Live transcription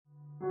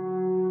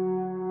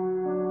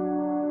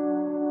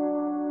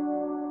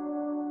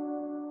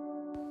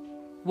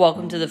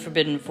Welcome to the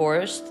Forbidden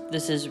Forest.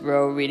 This is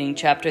Rho reading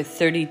chapter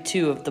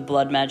 32 of the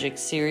Blood Magic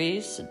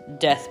series,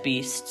 Death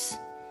Beasts.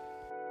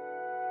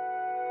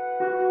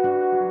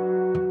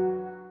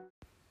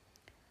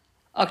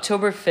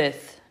 October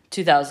 5th,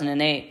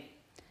 2008.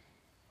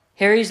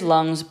 Harry's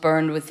lungs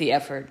burned with the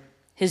effort,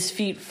 his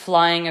feet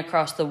flying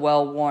across the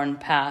well-worn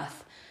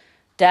path,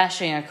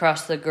 dashing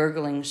across the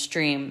gurgling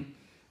stream,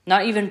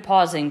 not even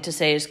pausing to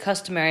say his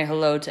customary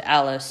hello to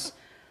Alice,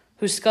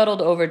 who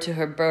scuttled over to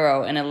her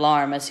burrow in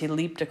alarm as he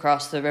leaped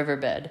across the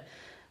riverbed,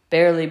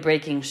 barely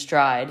breaking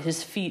stride,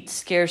 his feet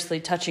scarcely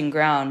touching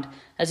ground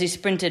as he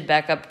sprinted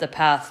back up the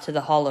path to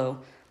the hollow,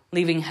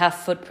 leaving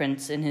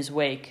half-footprints in his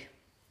wake.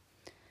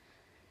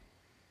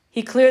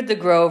 He cleared the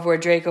grove where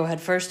Draco had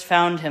first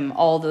found him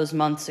all those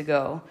months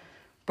ago,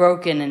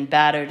 broken and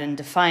battered and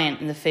defiant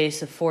in the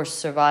face of forced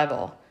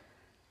survival.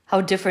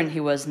 How different he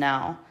was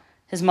now,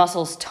 his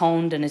muscles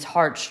toned and his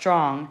heart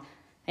strong,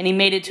 and he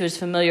made it to his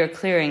familiar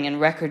clearing in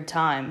record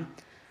time,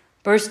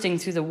 bursting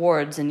through the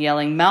wards and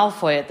yelling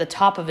Malfoy at the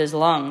top of his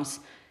lungs,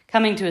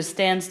 coming to a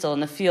standstill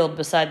in the field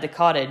beside the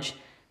cottage,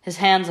 his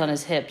hands on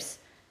his hips,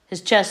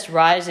 his chest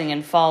rising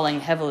and falling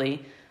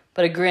heavily,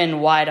 but a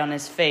grin wide on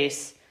his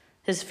face,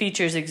 his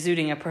features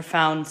exuding a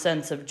profound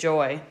sense of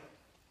joy.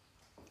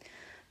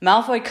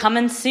 "Malfoy, come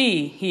and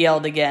see," he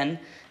yelled again,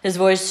 his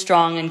voice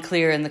strong and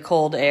clear in the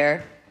cold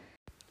air.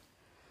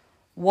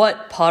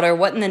 "What, Potter,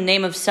 what in the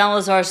name of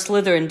Salazar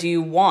Slytherin do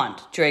you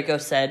want?" Draco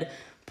said,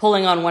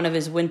 pulling on one of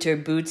his winter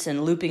boots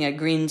and looping a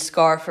green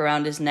scarf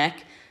around his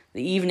neck,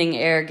 the evening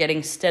air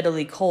getting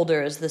steadily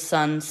colder as the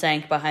sun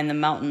sank behind the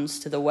mountains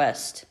to the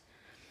west.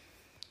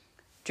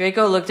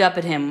 Draco looked up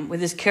at him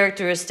with his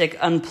characteristic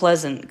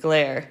unpleasant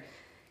glare.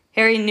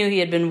 Harry knew he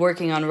had been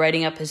working on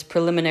writing up his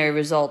preliminary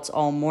results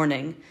all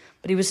morning,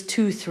 but he was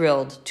too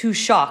thrilled, too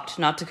shocked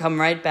not to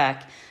come right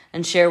back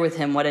and share with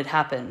him what had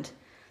happened.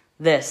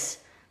 This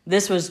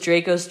was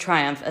Draco's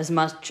triumph as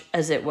much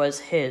as it was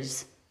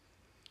his.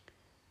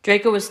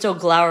 Draco was still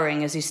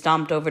glowering as he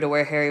stomped over to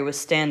where Harry was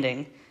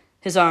standing,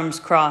 his arms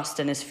crossed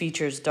and his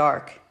features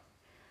dark.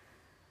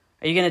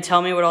 "Are you going to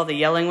tell me what all the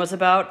yelling was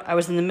about? I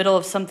was in the middle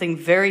of something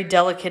very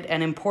delicate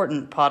and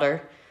important,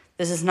 Potter.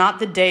 This is not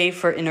the day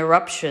for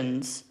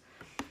interruptions."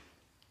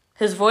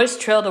 His voice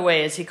trailed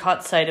away as he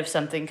caught sight of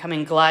something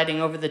coming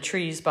gliding over the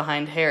trees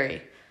behind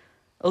Harry,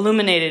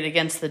 illuminated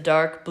against the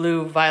dark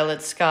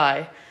blue-violet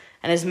sky,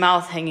 and his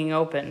mouth hanging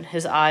open,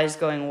 his eyes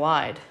going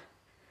wide.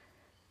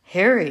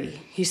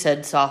 "Harry," he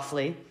said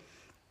softly,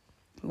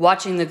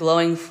 watching the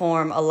glowing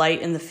form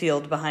alight in the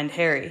field behind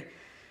Harry,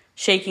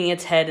 shaking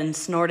its head and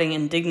snorting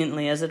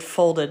indignantly as it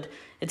folded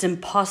its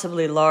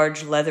impossibly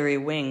large leathery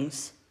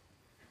wings.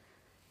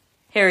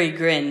 Harry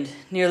grinned,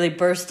 nearly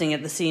bursting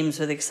at the seams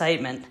with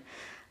excitement.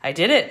 "I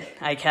did it.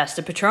 I cast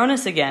a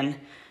patronus again. It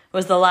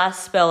was the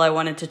last spell I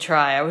wanted to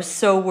try. I was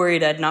so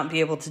worried I'd not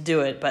be able to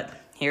do it, but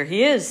here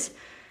he is.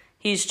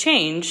 He's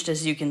changed,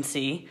 as you can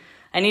see.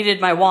 I needed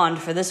my wand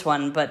for this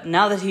one, but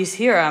now that he's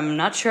here, I'm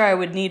not sure I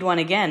would need one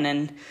again,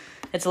 and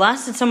it's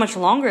lasted so much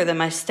longer than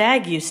my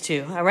stag used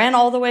to. I ran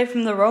all the way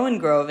from the Rowan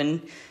Grove,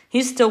 and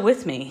he's still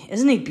with me.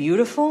 Isn't he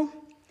beautiful?"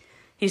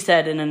 he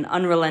said in an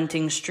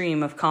unrelenting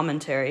stream of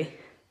commentary.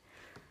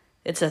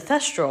 "It's a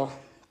thestral,"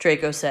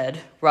 Draco said,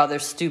 rather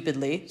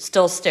stupidly,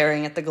 still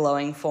staring at the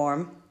glowing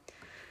form.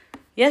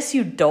 "Yes,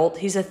 you dolt,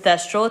 he's a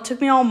thestral. It took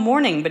me all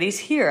morning, but he's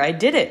here. I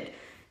did it,"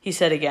 he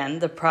said again,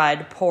 the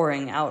pride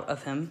pouring out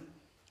of him.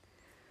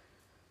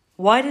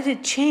 "Why did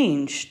it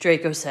change?"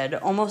 Draco said,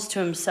 almost to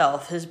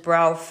himself, his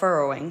brow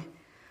furrowing.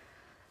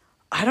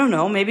 "I don't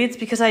know, maybe it's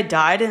because I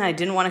died and I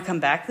didn't want to come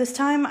back this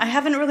time. I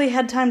haven't really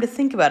had time to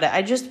think about it.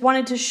 I just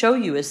wanted to show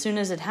you as soon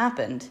as it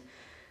happened."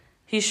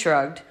 He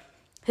shrugged,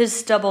 his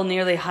stubble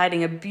nearly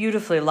hiding a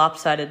beautifully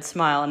lopsided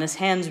smile and his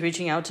hands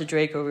reaching out to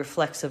Draco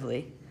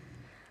reflexively.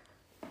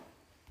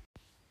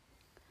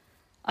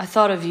 "I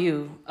thought of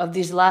you, of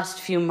these last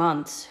few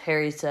months,"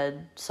 Harry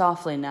said,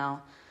 softly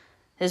now,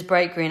 his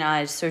bright green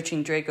eyes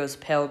searching Draco's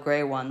pale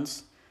gray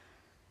ones.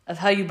 "Of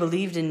how you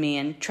believed in me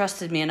and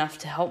trusted me enough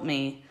to help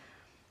me.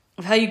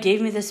 Of how you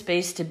gave me the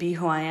space to be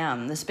who I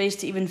am, the space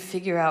to even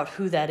figure out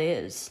who that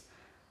is.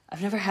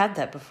 I've never had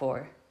that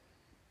before."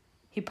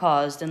 He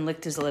paused and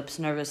licked his lips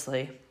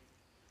nervously.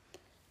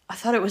 "I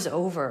thought it was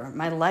over,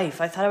 my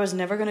life. I thought I was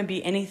never going to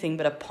be anything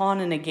but a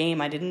pawn in a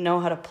game I didn't know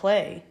how to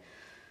play.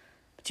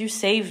 But you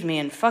saved me,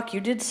 and fuck, you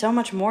did so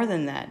much more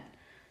than that.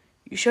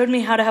 You showed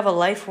me how to have a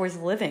life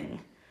worth living,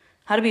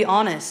 how to be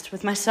honest,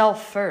 with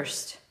myself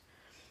first."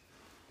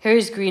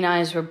 Harry's green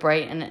eyes were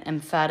bright and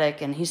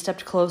emphatic, and he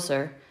stepped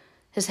closer,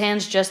 his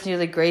hands just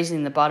nearly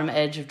grazing the bottom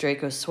edge of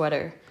Draco's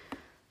sweater,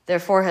 their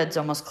foreheads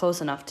almost close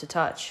enough to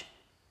touch.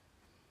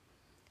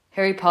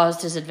 Harry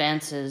paused his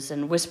advances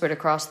and whispered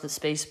across the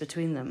space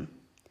between them.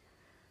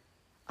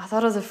 "I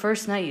thought of the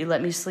first night you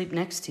let me sleep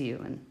next to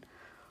you, and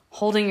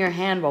holding your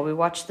hand while we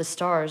watched the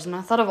stars, and I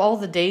thought of all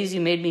the days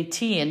you made me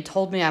tea and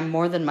told me I'm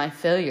more than my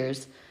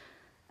failures,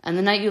 and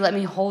the night you let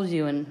me hold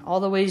you, and all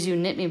the ways you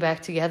knit me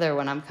back together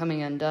when I'm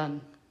coming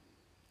undone."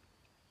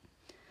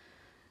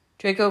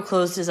 Draco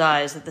closed his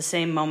eyes at the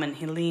same moment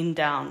he leaned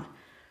down,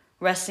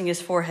 resting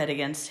his forehead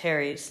against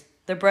Harry's,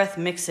 their breath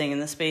mixing in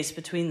the space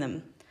between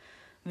them,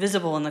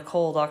 visible in the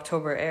cold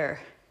October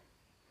air.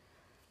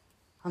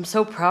 "I'm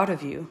so proud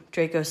of you,"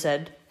 Draco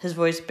said, his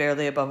voice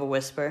barely above a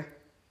whisper.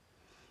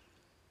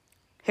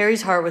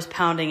 Harry's heart was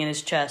pounding in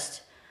his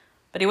chest,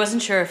 but he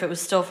wasn't sure if it was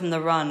still from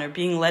the run or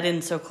being let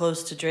in so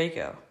close to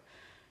Draco,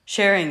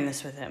 sharing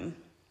this with him.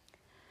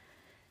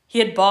 He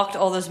had balked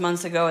all those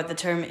months ago at the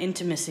term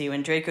intimacy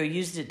when Draco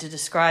used it to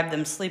describe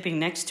them sleeping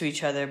next to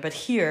each other, but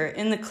here,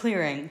 in the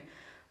clearing,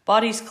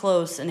 bodies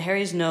close and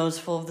Harry's nose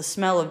full of the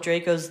smell of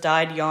Draco's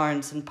dyed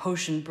yarns and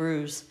potion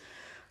brews,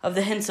 of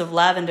the hints of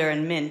lavender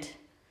and mint,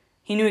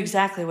 he knew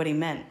exactly what he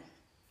meant.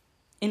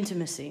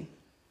 Intimacy.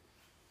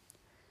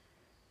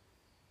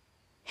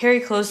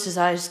 Harry closed his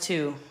eyes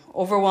too,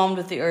 overwhelmed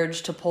with the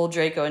urge to pull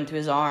Draco into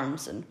his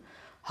arms and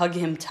hug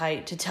him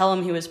tight, to tell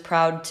him he was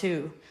proud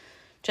too,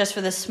 just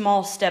for this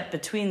small step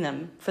between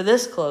them, for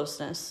this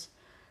closeness,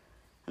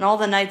 and all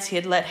the nights he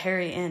had let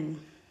Harry in.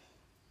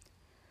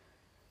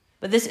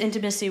 But this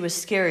intimacy was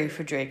scary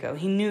for Draco.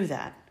 He knew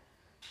that.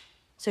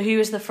 So he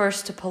was the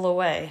first to pull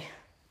away,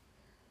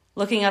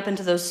 looking up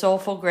into those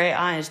soulful gray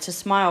eyes, to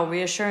smile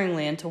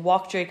reassuringly and to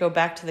walk Draco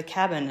back to the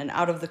cabin and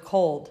out of the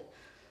cold,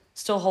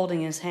 still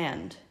holding his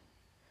hand.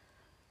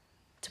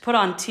 To put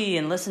on tea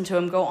and listen to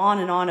him go on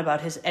and on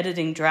about his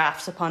editing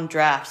drafts upon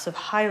drafts of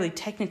highly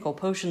technical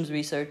potions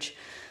research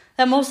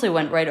that mostly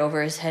went right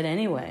over his head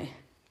anyway.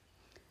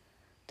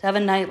 To have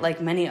a night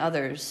like many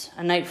others,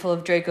 a night full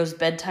of Draco's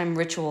bedtime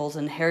rituals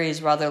and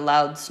Harry's rather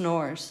loud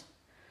snores.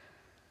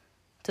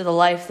 To the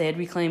life they had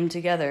reclaimed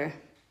together,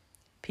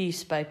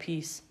 piece by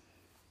piece.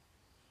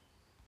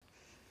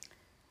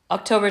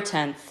 October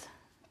 10th,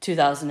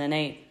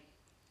 2008.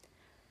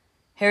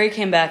 Harry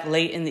came back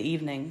late in the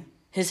evening,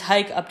 his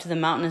hike up to the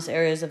mountainous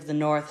areas of the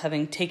north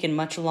having taken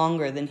much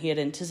longer than he had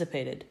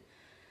anticipated.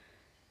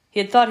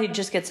 He had thought he'd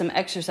just get some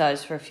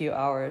exercise for a few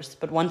hours,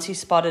 but once he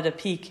spotted a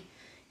peak,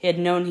 he had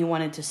known he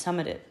wanted to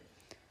summit it,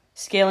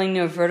 scaling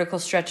near vertical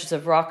stretches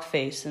of rock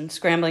face and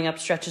scrambling up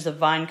stretches of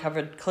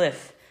vine-covered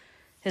cliff,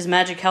 his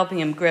magic helping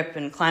him grip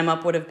and climb up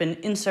what would have been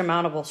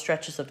insurmountable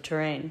stretches of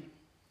terrain.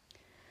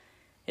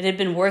 It had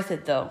been worth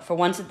it, though, for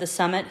once at the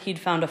summit, he'd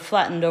found a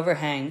flattened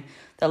overhang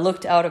that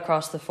looked out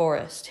across the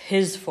forest,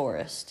 his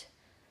forest.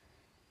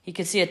 He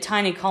could see a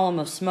tiny column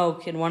of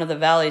smoke in one of the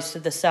valleys to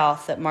the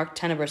south that marked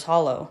Tenebrous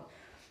Hollow,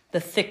 the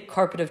thick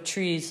carpet of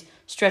trees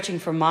stretching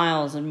for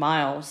miles and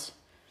miles.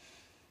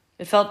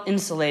 It felt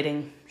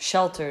insulating,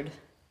 sheltered.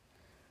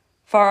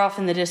 Far off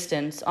in the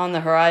distance, on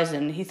the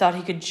horizon, he thought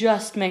he could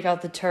just make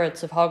out the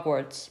turrets of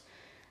Hogwarts,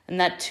 and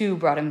that too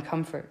brought him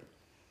comfort.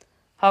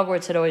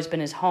 Hogwarts had always been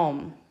his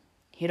home.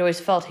 He had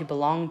always felt he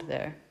belonged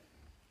there.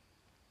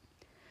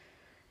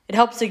 It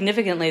helped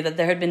significantly that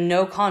there had been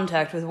no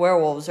contact with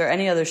werewolves or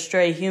any other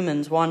stray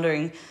humans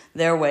wandering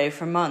their way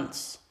for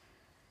months.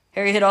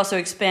 Harry had also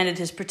expanded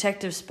his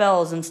protective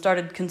spells and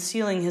started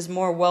concealing his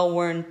more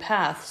well-worn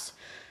paths,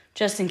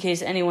 just in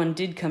case anyone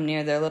did come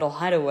near their little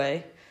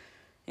hideaway,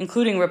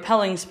 including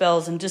repelling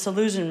spells and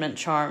disillusionment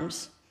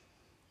charms.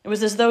 It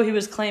was as though he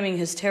was claiming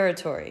his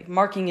territory,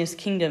 marking his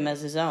kingdom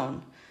as his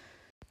own,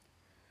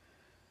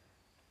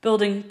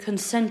 building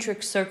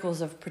concentric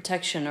circles of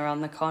protection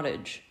around the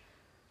cottage,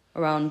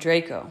 around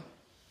Draco.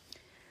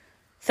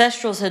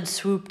 Thestrals had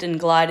swooped and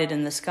glided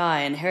in the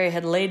sky, and Harry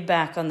had laid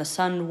back on the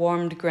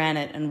sun-warmed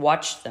granite and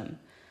watched them,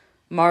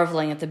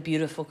 marveling at the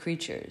beautiful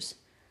creatures.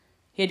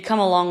 He had come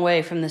a long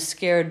way from the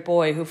scared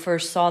boy who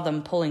first saw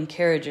them pulling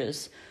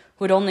carriages,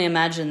 who had only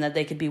imagined that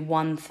they could be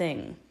one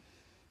thing,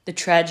 the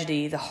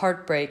tragedy, the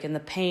heartbreak, and the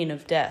pain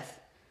of death.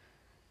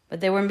 But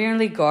they were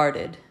merely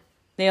guarded.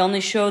 They only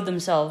showed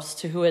themselves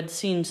to who had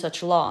seen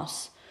such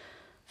loss,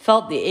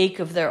 felt the ache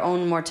of their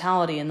own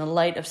mortality in the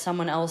light of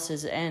someone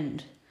else's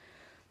end.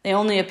 They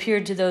only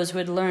appeared to those who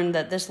had learned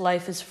that this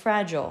life is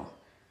fragile,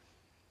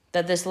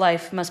 that this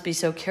life must be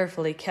so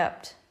carefully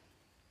kept.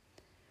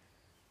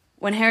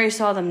 When Harry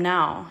saw them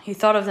now, he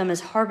thought of them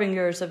as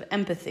harbingers of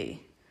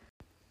empathy,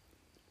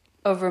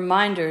 of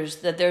reminders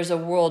that there's a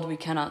world we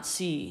cannot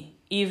see,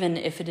 even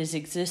if it is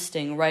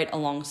existing right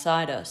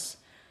alongside us,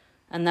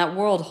 and that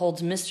world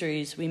holds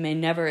mysteries we may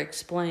never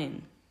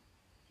explain.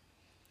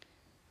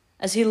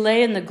 As he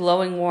lay in the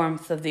glowing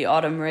warmth of the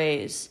autumn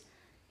rays,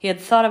 he had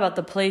thought about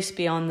the place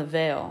beyond the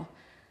veil,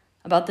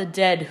 about the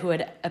dead who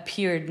had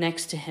appeared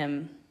next to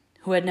him,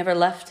 who had never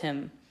left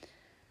him.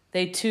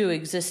 They too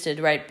existed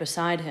right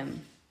beside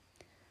him.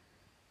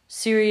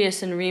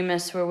 Sirius and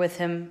Remus were with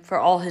him for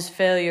all his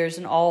failures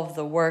and all of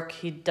the work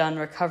he'd done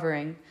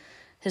recovering.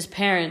 His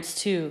parents,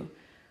 too,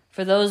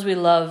 for those we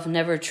love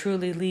never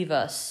truly leave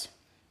us.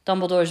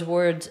 Dumbledore's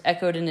words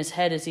echoed in his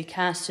head as he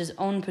cast his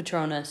own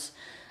patronus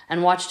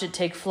and watched it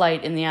take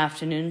flight in the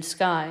afternoon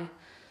sky,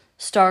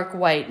 stark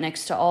white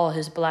next to all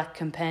his black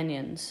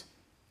companions.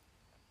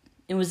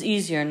 It was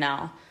easier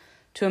now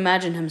to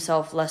imagine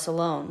himself less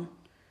alone.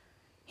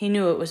 He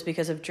knew it was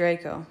because of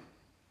Draco.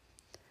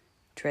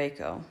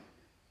 Draco.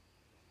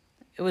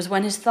 It was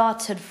when his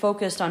thoughts had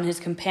focused on his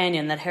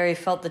companion that Harry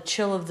felt the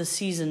chill of the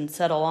season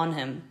settle on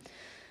him,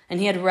 and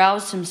he had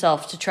roused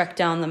himself to trek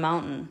down the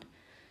mountain.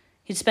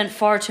 He'd spent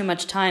far too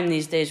much time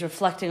these days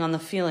reflecting on the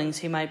feelings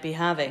he might be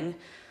having,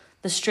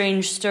 the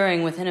strange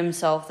stirring within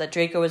himself that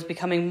Draco was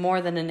becoming more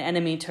than an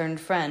enemy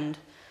turned friend,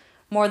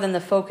 more than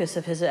the focus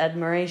of his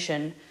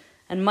admiration,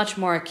 and much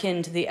more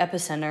akin to the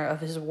epicenter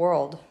of his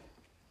world.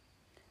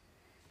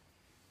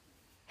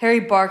 Harry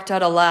barked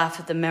out a laugh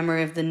at the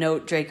memory of the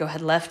note Draco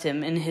had left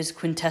him in his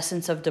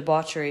quintessence of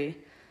debauchery.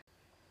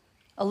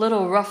 A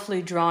little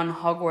roughly drawn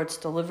Hogwarts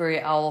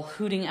delivery owl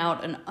hooting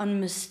out an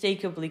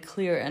unmistakably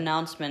clear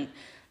announcement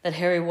that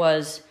Harry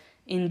was,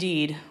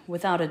 indeed,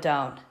 without a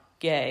doubt,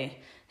 gay,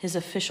 his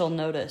official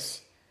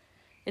notice.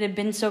 It had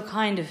been so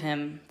kind of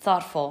him,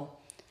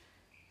 thoughtful,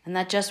 and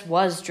that just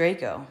was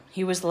Draco.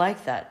 He was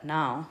like that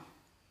now.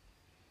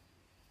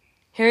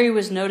 Harry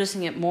was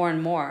noticing it more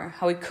and more,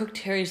 how he cooked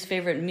Harry's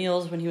favorite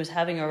meals when he was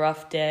having a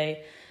rough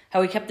day,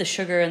 how he kept the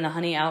sugar and the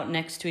honey out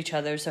next to each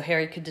other so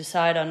Harry could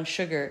decide on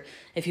sugar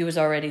if he was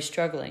already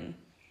struggling,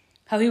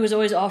 how he was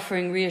always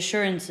offering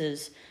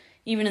reassurances,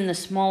 even in the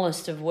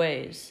smallest of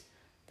ways.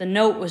 The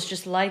note was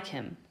just like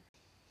him.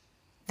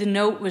 The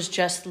note was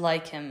just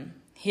like him.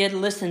 He had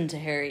listened to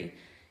Harry,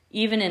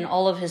 even in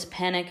all of his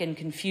panic and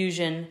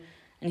confusion,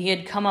 and he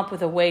had come up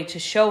with a way to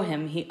show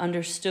him he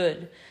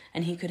understood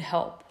and he could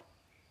help.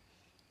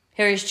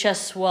 Harry's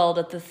chest swelled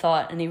at the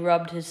thought, and he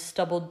rubbed his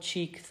stubbled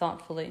cheek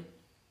thoughtfully.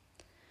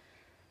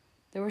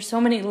 There were so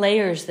many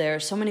layers there,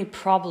 so many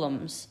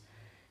problems.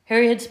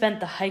 Harry had spent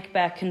the hike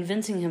back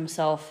convincing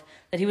himself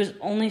that he was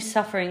only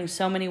suffering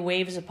so many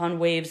waves upon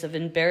waves of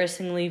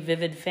embarrassingly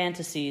vivid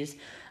fantasies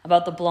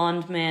about the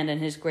blonde man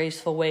and his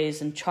graceful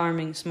ways and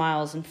charming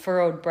smiles and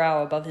furrowed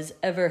brow above his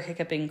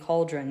ever-hiccuping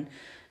cauldron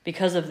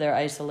because of their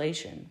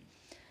isolation,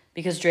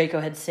 because Draco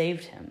had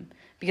saved him,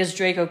 because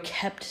Draco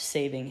kept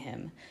saving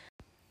him,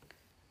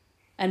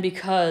 and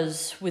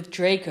because, with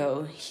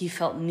Draco, he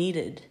felt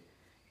needed.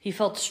 He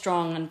felt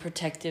strong and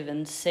protective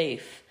and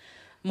safe,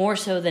 more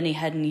so than he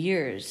had in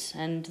years,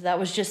 and that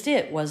was just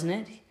it, wasn't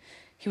it?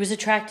 He was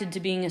attracted to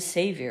being a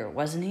savior,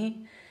 wasn't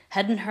he?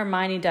 Hadn't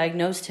Hermione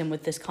diagnosed him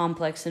with this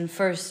complex in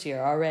first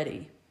year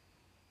already?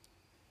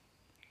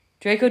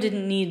 Draco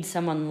didn't need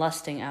someone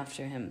lusting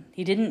after him.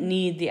 He didn't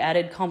need the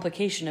added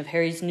complication of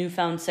Harry's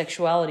newfound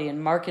sexuality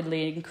and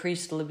markedly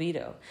increased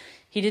libido.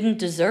 He didn't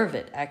deserve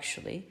it,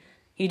 actually.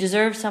 He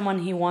deserved someone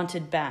he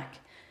wanted back,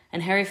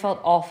 and Harry felt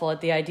awful at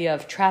the idea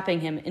of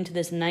trapping him into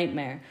this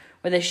nightmare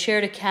where they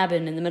shared a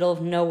cabin in the middle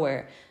of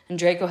nowhere and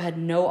Draco had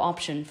no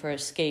option for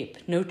escape,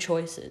 no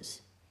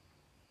choices.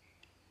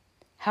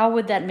 How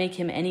would that make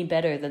him any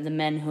better than the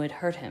men who had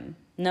hurt him?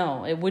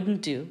 No, it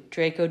wouldn't do.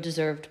 Draco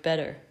deserved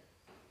better.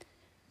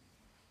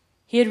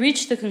 He had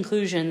reached the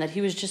conclusion that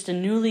he was just a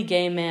newly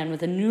gay man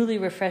with a newly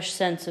refreshed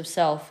sense of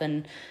self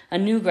and a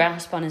new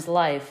grasp on his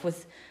life,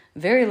 with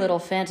very little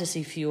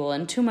fantasy fuel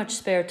and too much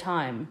spare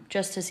time,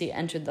 just as he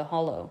entered the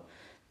hollow,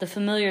 the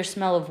familiar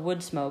smell of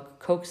wood smoke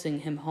coaxing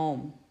him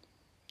home.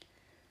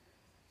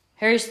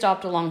 Harry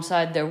stopped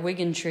alongside their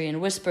wiggon tree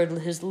and whispered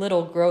his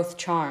little growth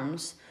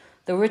charms,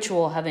 the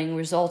ritual having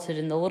resulted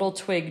in the little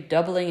twig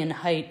doubling in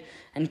height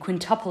and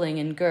quintupling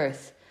in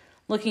girth,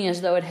 looking as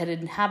though it had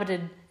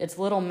inhabited its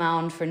little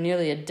mound for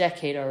nearly a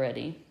decade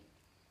already.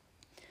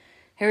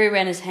 Harry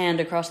ran his hand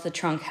across the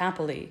trunk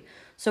happily,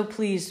 so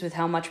pleased with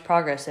how much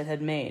progress it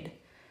had made.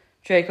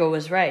 Draco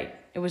was right.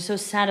 It was so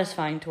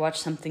satisfying to watch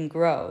something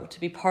grow, to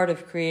be part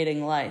of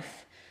creating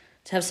life,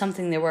 to have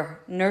something they were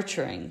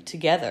nurturing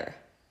together.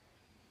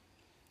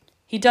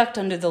 He ducked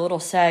under the little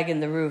sag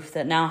in the roof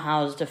that now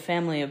housed a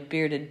family of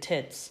bearded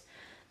tits,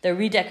 their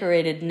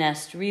redecorated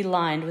nest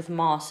relined with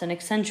moss and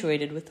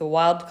accentuated with the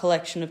wild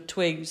collection of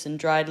twigs and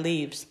dried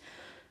leaves,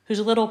 whose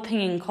little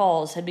pinging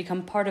calls had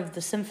become part of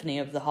the symphony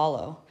of the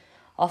hollow,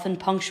 often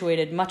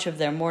punctuated much of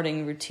their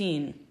morning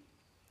routine.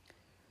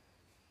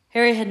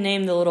 Harry had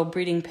named the little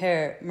breeding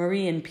pair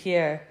Marie and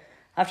Pierre,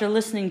 after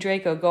listening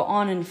Draco go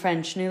on in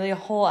French nearly a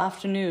whole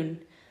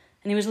afternoon,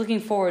 and he was looking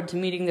forward to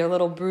meeting their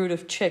little brood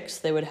of chicks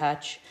they would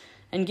hatch,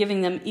 and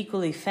giving them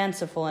equally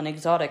fanciful and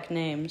exotic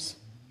names.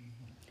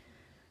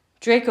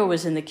 Draco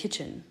was in the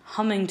kitchen,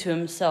 humming to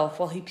himself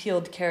while he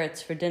peeled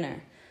carrots for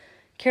dinner,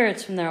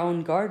 carrots from their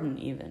own garden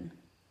even.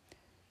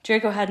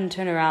 Draco hadn't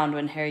turned around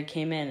when Harry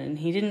came in, and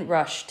he didn't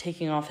rush,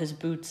 taking off his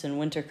boots and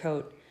winter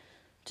coat,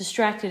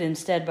 distracted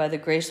instead by the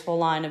graceful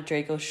line of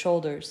Draco's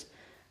shoulders,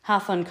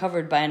 half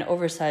uncovered by an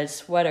oversized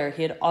sweater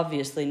he had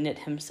obviously knit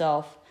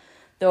himself,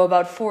 though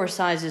about 4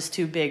 sizes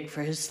too big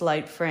for his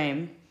slight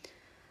frame.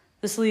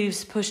 The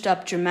sleeves pushed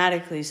up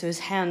dramatically so his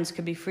hands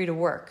could be free to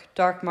work,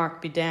 dark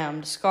mark be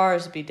damned,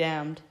 scars be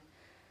damned.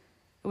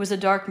 It was a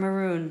dark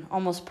maroon,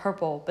 almost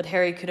purple, but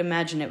Harry could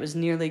imagine it was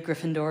nearly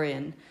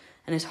Gryffindorian,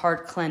 and his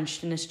heart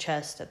clenched in his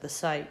chest at the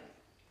sight.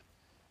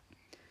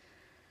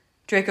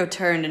 Draco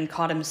turned and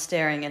caught him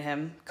staring at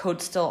him,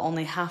 coat still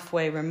only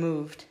halfway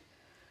removed.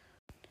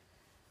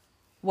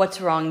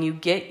 "What's wrong, you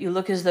git? You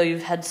look as though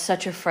you've had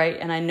such a fright,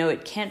 and I know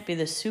it can't be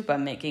the soup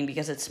I'm making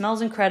because it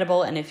smells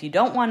incredible, and if you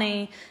don't want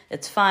any,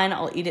 it's fine,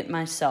 I'll eat it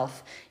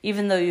myself,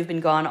 even though you've been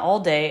gone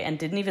all day and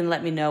didn't even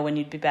let me know when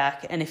you'd be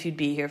back and if you'd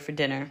be here for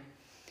dinner."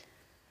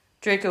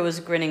 Draco was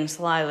grinning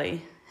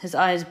slyly, his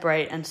eyes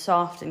bright and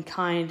soft and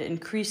kind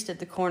and creased at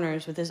the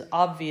corners with his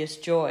obvious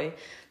joy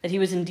that he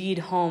was indeed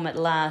home at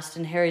last,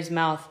 and Harry's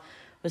mouth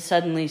was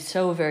suddenly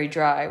so very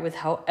dry with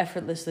how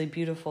effortlessly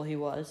beautiful he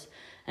was,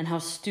 and how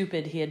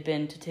stupid he had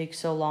been to take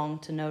so long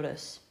to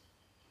notice.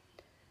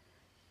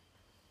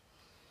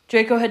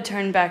 Draco had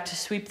turned back to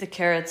sweep the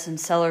carrots and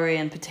celery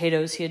and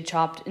potatoes he had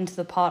chopped into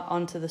the pot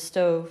onto the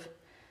stove,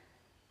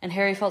 and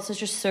Harry felt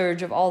such a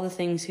surge of all the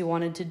things he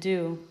wanted to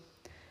do,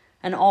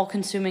 an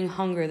all-consuming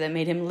hunger that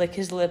made him lick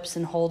his lips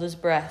and hold his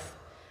breath,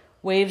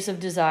 waves of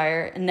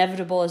desire,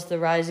 inevitable as the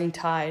rising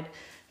tide,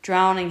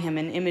 drowning him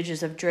in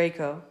images of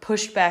Draco,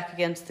 pushed back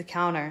against the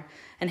counter,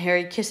 and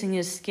Harry kissing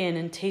his skin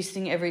and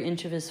tasting every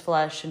inch of his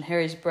flesh, and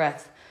Harry's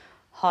breath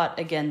hot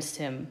against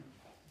him,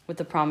 with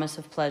the promise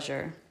of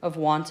pleasure, of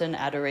wanton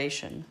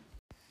adoration.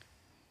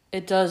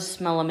 "It does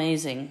smell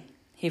amazing,"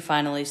 he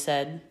finally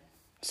said,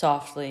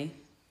 softly,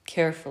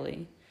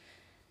 carefully,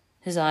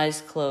 his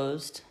eyes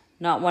closed,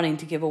 not wanting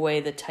to give away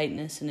the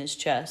tightness in his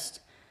chest,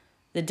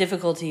 the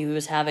difficulty he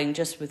was having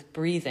just with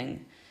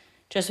breathing,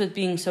 just with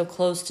being so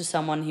close to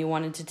someone he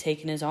wanted to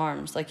take in his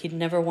arms, like he'd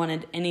never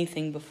wanted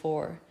anything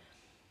before.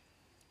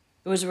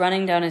 It was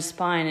running down his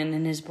spine and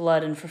in his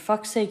blood, and for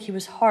fuck's sake he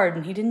was hard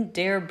and he didn't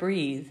dare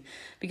breathe,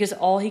 because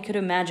all he could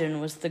imagine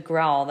was the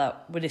growl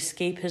that would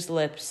escape his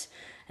lips,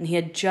 and he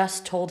had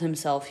just told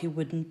himself he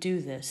wouldn't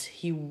do this.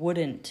 He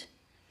wouldn't.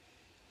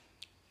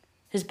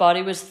 His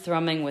body was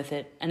thrumming with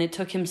it, and it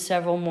took him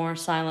several more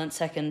silent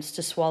seconds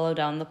to swallow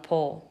down the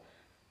pull,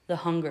 the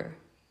hunger.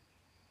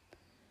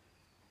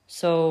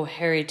 So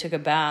Harry took a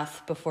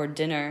bath before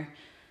dinner,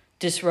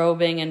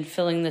 disrobing and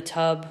filling the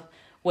tub,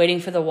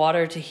 waiting for the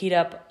water to heat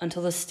up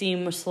until the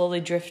steam was slowly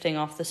drifting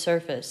off the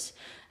surface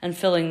and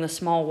filling the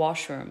small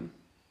washroom.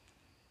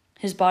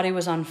 His body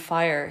was on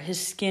fire, his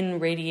skin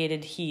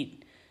radiated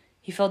heat.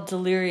 He felt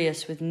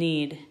delirious with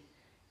need,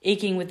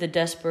 aching with the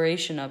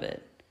desperation of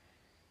it.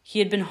 He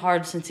had been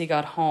hard since he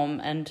got home,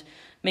 and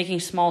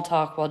making small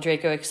talk while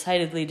Draco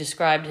excitedly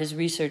described his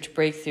research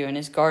breakthrough and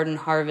his garden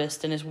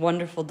harvest and his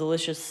wonderful,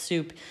 delicious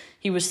soup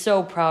he was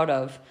so proud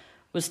of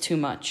was too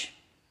much.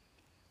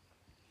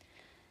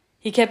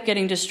 He kept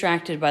getting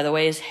distracted by the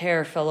way his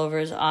hair fell over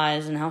his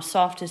eyes and how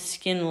soft his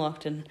skin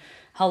looked and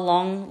how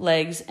long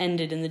legs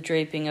ended in the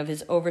draping of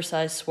his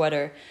oversized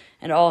sweater,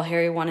 and all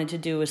Harry wanted to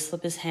do was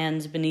slip his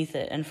hands beneath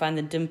it and find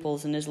the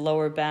dimples in his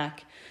lower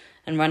back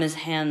and run his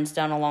hands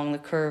down along the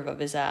curve of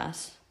his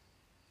ass.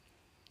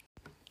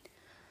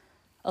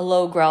 A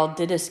low growl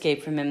did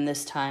escape from him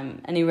this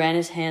time, and he ran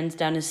his hands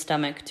down his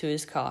stomach to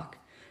his cock,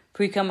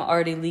 precum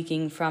already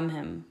leaking from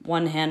him,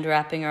 one hand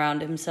wrapping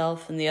around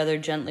himself and the other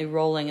gently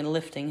rolling and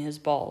lifting his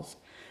balls,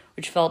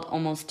 which felt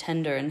almost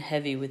tender and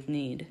heavy with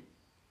need.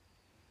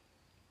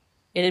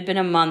 It had been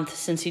a month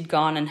since he'd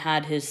gone and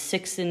had his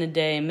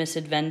 6-in-a-day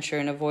misadventure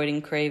in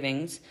avoiding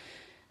cravings,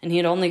 and he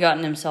had only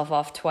gotten himself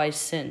off twice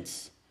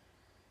since.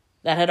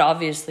 That had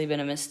obviously been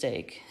a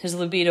mistake. His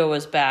libido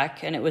was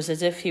back, and it was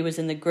as if he was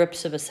in the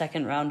grips of a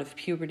second round of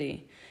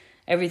puberty.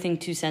 Everything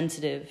too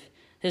sensitive,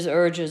 his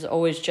urges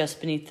always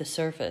just beneath the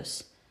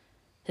surface,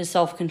 his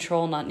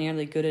self-control not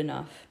nearly good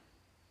enough.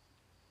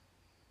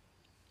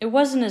 It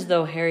wasn't as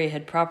though Harry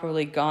had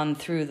properly gone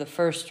through the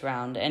first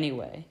round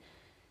anyway.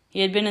 He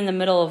had been in the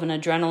middle of an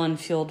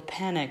adrenaline-fueled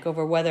panic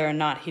over whether or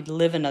not he'd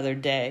live another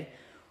day,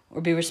 or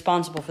be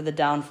responsible for the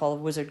downfall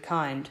of wizard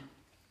kind.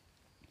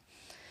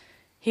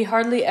 He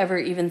hardly ever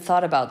even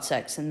thought about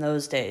sex in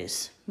those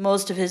days.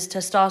 Most of his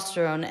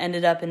testosterone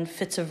ended up in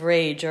fits of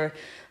rage or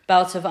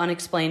bouts of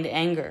unexplained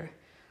anger.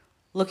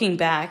 Looking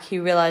back, he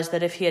realized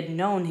that if he had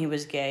known he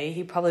was gay,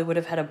 he probably would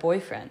have had a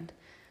boyfriend,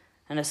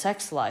 and a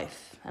sex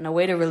life, and a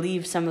way to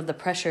relieve some of the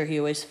pressure he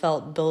always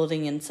felt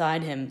building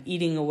inside him,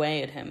 eating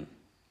away at him.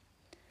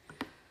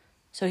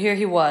 So here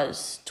he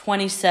was,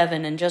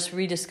 27, and just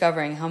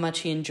rediscovering how much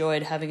he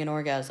enjoyed having an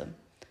orgasm,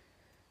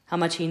 how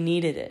much he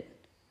needed it.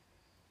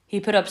 He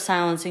put up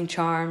silencing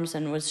charms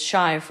and was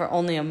shy for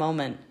only a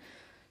moment,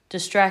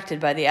 distracted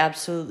by the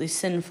absolutely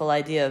sinful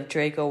idea of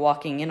Draco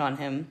walking in on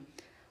him,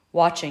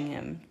 watching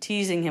him,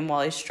 teasing him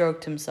while he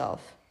stroked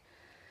himself.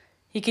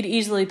 He could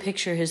easily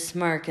picture his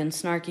smirk and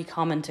snarky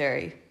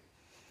commentary.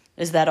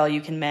 "Is that all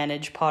you can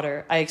manage,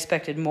 Potter? I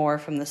expected more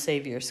from the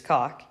Savior's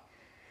cock."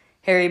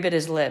 Harry bit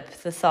his lip,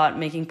 the thought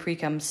making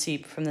precum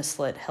seep from the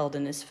slit held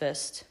in his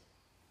fist.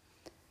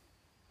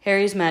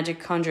 Harry's magic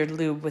conjured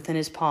lube within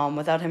his palm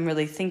without him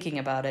really thinking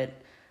about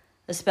it,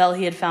 a spell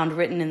he had found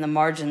written in the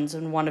margins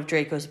in one of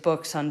Draco's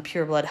books on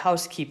pureblood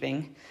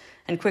housekeeping,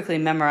 and quickly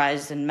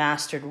memorized and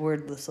mastered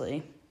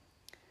wordlessly.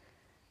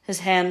 His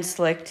hand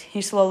slicked,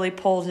 he slowly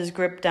pulled his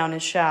grip down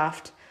his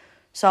shaft,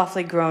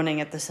 softly groaning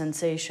at the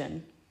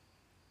sensation.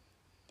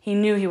 He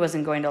knew he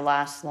wasn't going to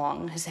last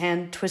long, his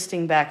hand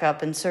twisting back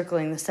up and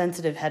circling the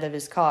sensitive head of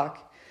his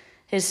cock,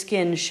 his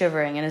skin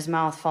shivering and his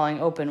mouth falling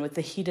open with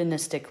the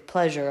hedonistic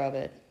pleasure of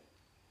it.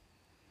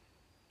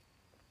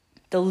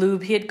 The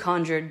lube he had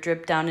conjured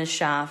dripped down his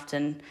shaft,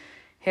 and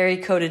Harry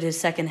coated his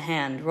second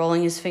hand,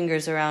 rolling his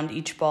fingers around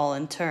each ball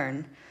in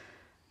turn,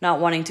 not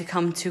wanting to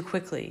come too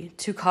quickly,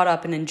 too caught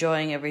up in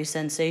enjoying every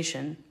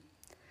sensation.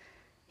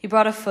 He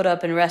brought a foot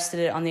up and rested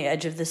it on the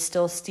edge of the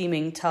still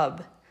steaming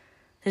tub,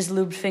 his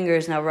lubed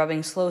fingers now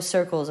rubbing slow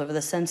circles over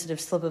the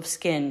sensitive slip of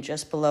skin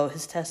just below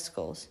his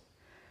testicles,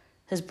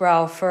 his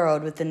brow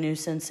furrowed with the new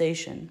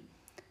sensation,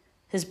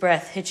 his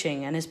breath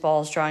hitching and his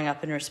balls drawing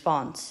up in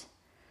response.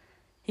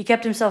 He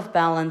kept himself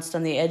balanced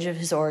on the edge of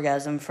his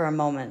orgasm for a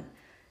moment,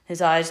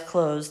 his eyes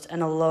closed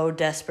and a low,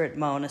 desperate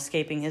moan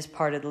escaping his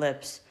parted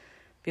lips,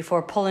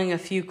 before pulling a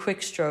few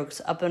quick strokes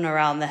up and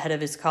around the head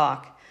of his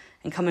cock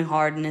and coming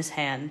hard in his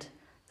hand,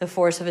 the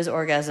force of his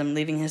orgasm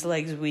leaving his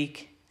legs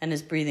weak and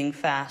his breathing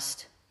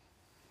fast.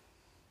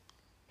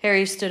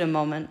 Harry stood a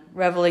moment,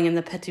 reveling in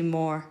the petit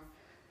mort,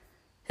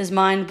 his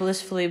mind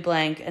blissfully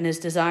blank and his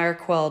desire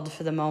quelled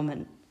for the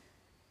moment.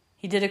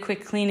 He did a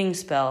quick cleaning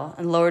spell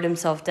and lowered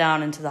himself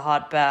down into the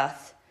hot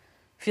bath,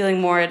 feeling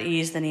more at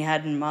ease than he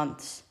had in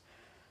months,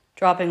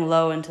 dropping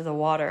low into the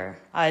water,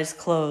 eyes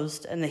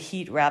closed and the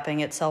heat wrapping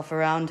itself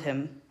around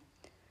him.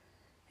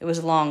 It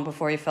was long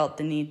before he felt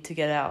the need to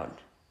get out.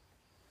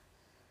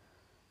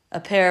 A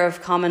pair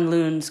of common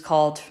loons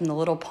called from the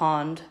little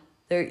pond,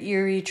 their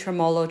eerie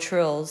tremolo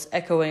trills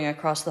echoing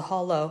across the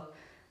hollow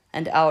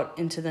and out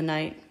into the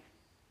night.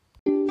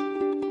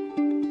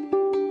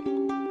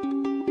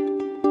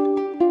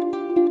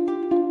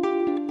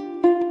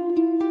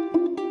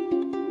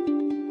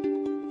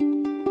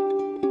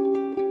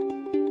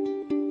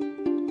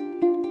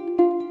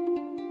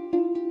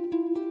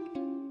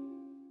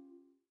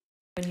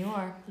 When you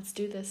are. Let's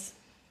do this.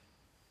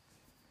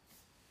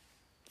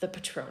 The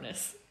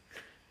Patronus.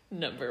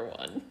 Number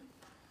 1.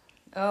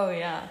 Oh,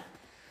 yeah.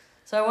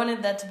 So I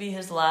wanted that to be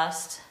his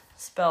last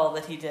spell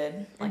that he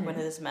did, like when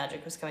his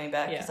magic was coming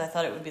back, because I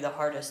thought it would be the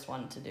hardest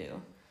one to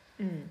do.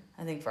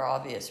 I think for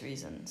obvious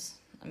reasons.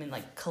 I mean,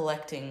 like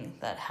collecting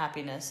that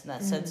happiness and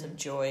that sense of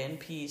joy and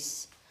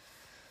peace.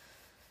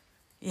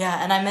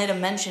 Yeah, and I made a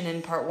mention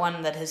in part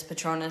 1 that his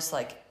Patronus,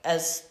 like,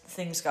 as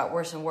things got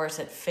worse and worse,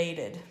 it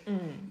faded.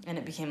 And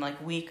it became,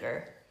 like,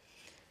 weaker.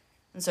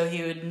 And so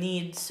he would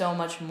need so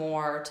much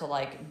more to,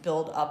 like,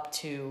 build up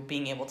to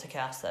being able to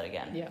cast that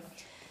again. Yeah.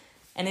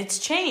 And it's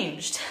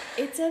changed.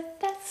 It's a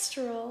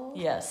thestral.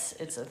 Yes,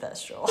 it's a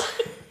thestral.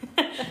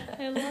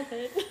 I love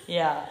it.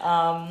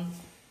 Yeah.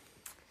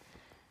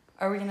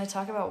 Are we going to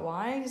talk about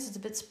why? Because it's a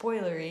bit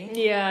spoilery.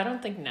 Yeah, I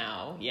don't think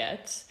now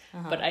yet.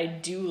 But I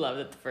do love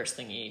that the first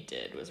thing he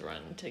did was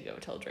run to go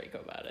tell Draco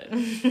about it.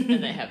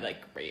 And they have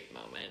that great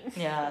moment.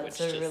 Yeah, which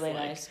it's a just, really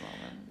like, nice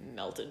moment.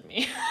 Melted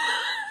me.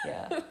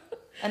 Yeah.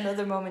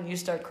 Another moment you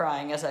start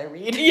crying as I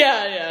read.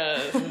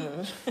 Yeah.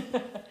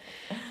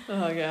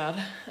 Oh,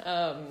 God.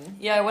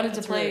 Yeah, I wanted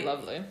to play... Really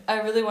lovely. I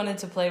really wanted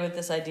to play with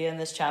this idea in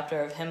this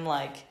chapter of him,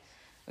 like,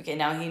 okay,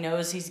 now he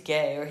knows he's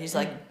gay, or he's,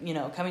 like, you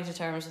know, coming to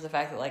terms with the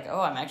fact that, like,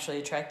 oh, I'm actually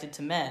attracted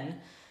to men.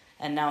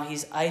 And now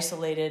he's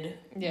isolated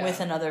with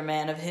another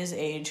man of his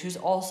age who's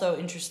also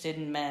interested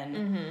in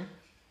men.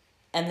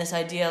 And this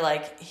idea,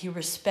 like, he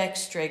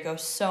respects Draco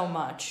so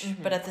much,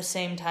 but at the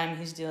same time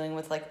he's dealing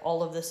with, like,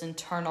 all of this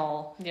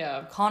internal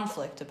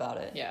conflict about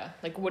it. Yeah.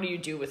 Like, what do you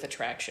do with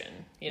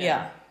attraction? You know?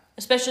 Yeah.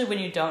 Especially when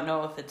you don't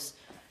know if it's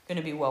going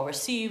to be well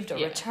received or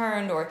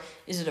returned, or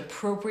is it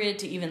appropriate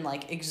to even,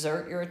 like,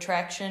 exert your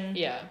attraction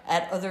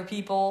at other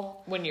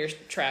people when you're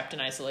trapped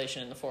in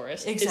isolation in the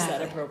forest. Exactly.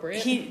 Is that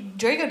appropriate?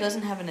 Draco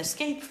doesn't have an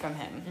escape from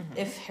him.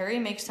 If Harry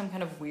makes some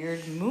kind of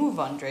weird move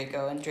on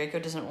Draco and Draco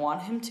doesn't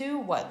want him to,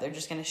 what, they're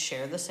just going to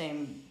share the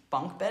same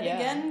bunk bed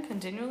again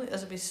continually?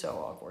 This would be so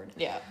awkward.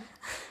 Yeah.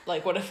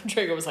 Like, what if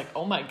Draco was like,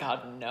 oh my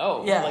God,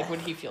 no. Like,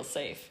 would he feel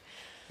safe?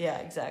 Yeah,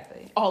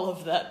 exactly. All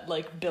of that,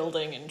 like,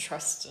 building and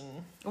trust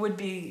and... would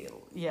be,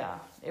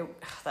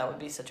 that would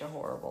be such a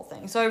horrible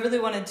thing. So I really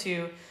wanted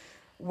to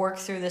work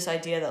through this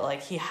idea that,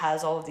 like, he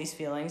has all of these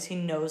feelings, he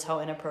knows how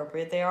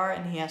inappropriate they are,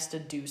 and he has to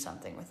do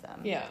something with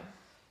them. Yeah.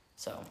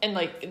 So. And,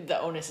 like, the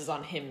onus is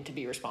on him to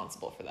be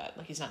responsible for that.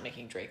 Like, he's not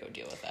making Draco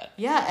deal with that.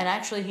 Yeah, and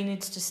actually he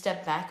needs to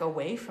step back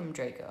away from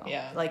Draco.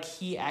 Yeah. Like,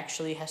 he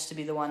actually has to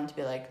be the one to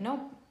be like, nope,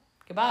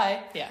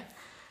 goodbye. Yeah.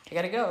 I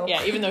gotta go.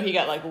 Yeah, even though he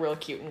got, like, real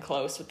cute and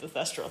close with the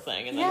thestral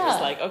thing. And then it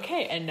was like,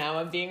 okay, and now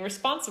I'm being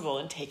responsible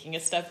and taking a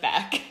step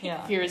back.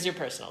 Yeah. Here is your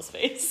personal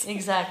space.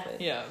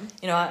 Exactly. Yeah.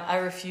 You know, I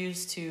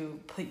refuse to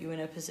put you in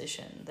a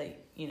position that,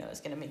 you know,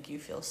 is going to make you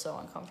feel so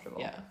uncomfortable.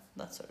 Yeah.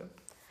 That's sort of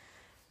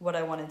what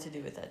I wanted to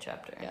do with that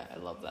chapter. Yeah, I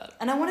love that.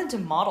 And I wanted to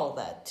model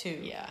that, too.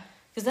 Yeah.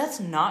 Because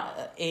that's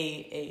not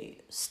a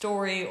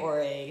story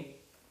or a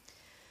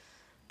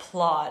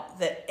plot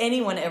that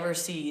anyone ever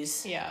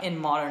sees in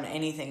modern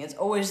anything. It's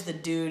always the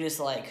dude is,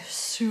 like,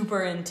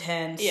 super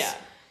intense. Yeah.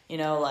 You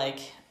know, like,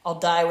 I'll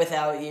die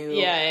without you.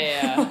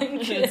 Yeah. Like,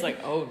 it's like,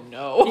 oh,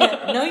 no.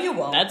 Yeah, no, you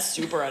won't. That's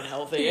super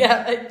unhealthy.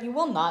 Yeah, you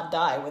will not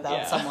die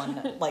without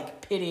someone,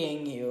 like,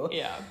 pitying you.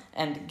 Yeah.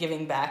 And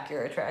giving back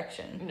your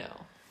attraction. No.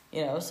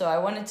 You know, so I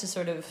wanted to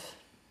sort of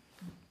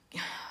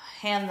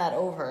hand that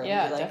over.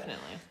 Yeah, and be like,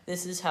 definitely.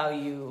 This is how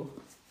you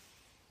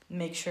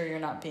make sure you're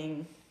not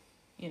being,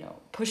 you know,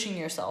 pushing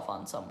yourself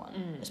on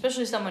someone.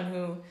 Especially someone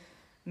who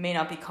may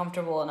not be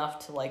comfortable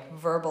enough to like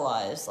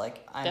verbalize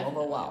like I'm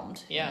Definitely.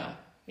 overwhelmed. Yeah. You know?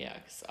 Yeah,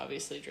 because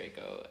obviously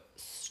Draco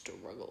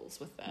struggles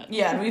with that.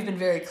 Yeah, and we've been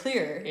very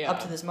clear Yeah. up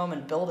to this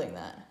moment building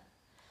that.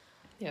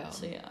 Yeah.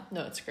 So yeah.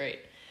 No, it's great.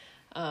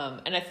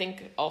 And I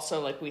think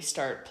also like we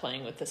start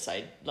playing with this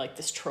like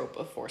this trope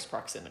of forced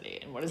proximity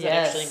and what does that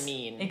actually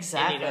mean?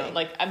 Exactly. And, you know,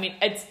 like I mean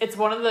it's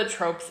one of the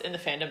tropes in the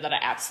fandom that I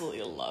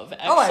absolutely love.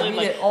 Actually, I read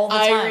like, it all the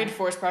time. I read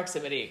forced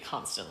proximity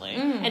constantly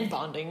and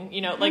bonding.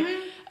 You know, like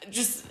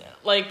just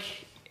like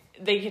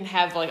they can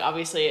have like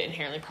obviously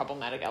inherently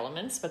problematic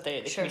elements, but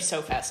they can be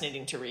so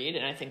fascinating to read,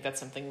 and I think that's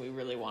something we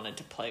really wanted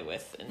to play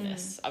with in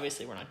this.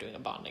 Obviously, we're not doing a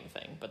bonding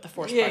thing, but the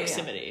forced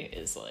proximity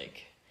is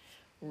like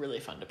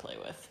really fun to play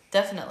with.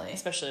 Definitely.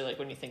 Especially like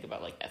when you think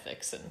about like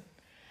ethics and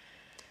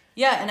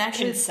and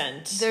actually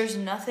consent. There's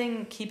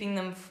nothing keeping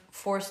them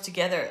forced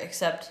together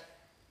except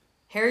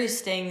Harry's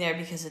staying there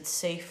because it's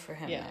safe for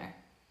him there.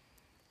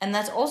 And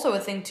that's also a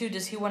thing too.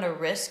 Does he want to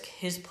risk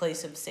his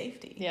place of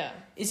safety? Yeah.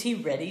 Is he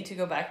ready to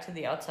go back to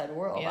the outside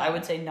world? Yeah. I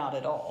would say not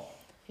at all.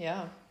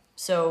 Yeah.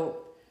 So,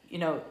 you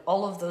know,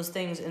 all of those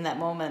things in that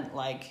moment,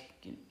 like,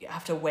 you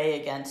have to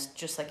weigh against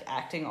just, like,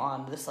 acting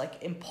on this,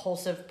 like,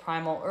 impulsive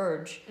primal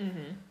urge,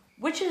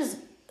 which is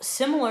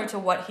similar to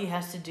what he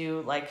has to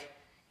do, like,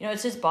 you know,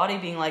 it's his body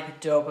being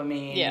like,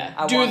 dopamine. Yeah.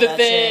 I do want the that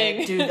thing.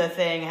 Shit, do the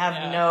thing.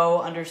 Have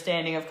no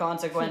understanding of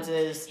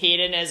consequences.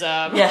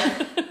 Hedonism.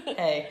 Yeah.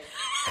 Hey.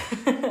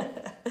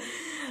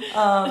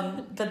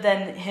 But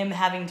then him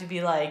having to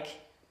be like,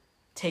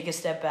 take a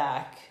step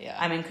back. Yeah.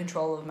 I'm in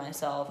control of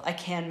myself. I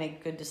can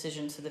make good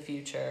decisions for the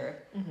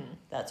future.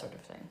 That sort of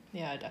thing.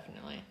 Yeah,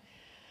 definitely.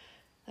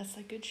 That's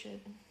like good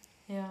shit.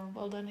 Yeah.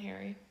 Well done,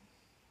 Harry.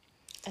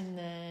 And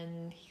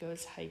then he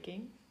goes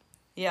hiking.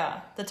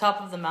 Yeah, the top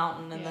of the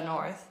mountain in the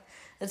north.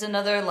 It's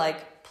another,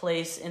 like,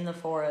 place in the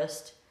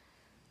forest.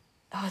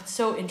 Oh, it's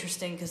so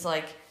interesting because,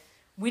 like,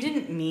 we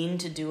didn't mean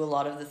to do a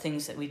lot of the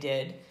things that we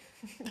did.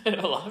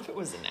 A lot of it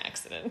was an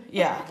accident.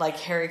 Yeah, like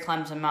Harry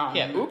climbs a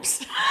mountain. Yeah,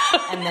 oops.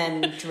 And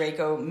then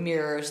Draco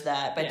mirrors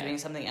that by doing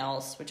something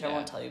else, which I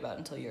won't tell you about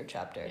until your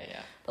chapter.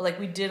 Yeah. But, like,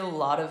 we did a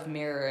lot of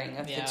mirroring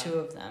of the two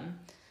of them.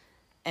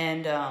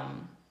 And,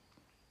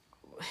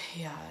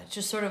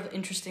 just sort of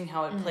interesting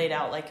how it played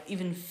out. Like,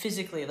 even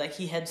physically, like,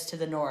 he heads to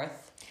the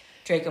north.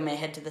 Draco may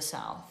head to the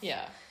south.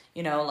 Yeah.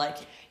 You know, like,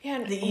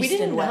 and the east we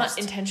did and not west.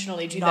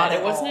 intentionally do Not that.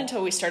 at It wasn't all.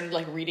 until we started,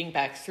 like, reading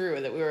back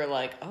through that we were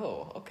like,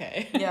 oh,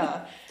 okay.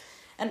 Yeah.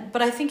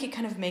 But I think it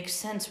kind of makes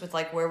sense with,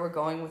 like, where we're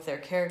going with their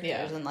characters.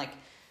 Yeah. And, like,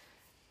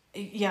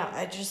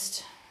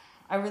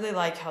 I really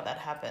like how that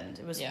happened.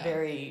 It was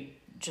very,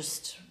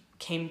 just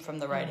came from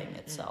the writing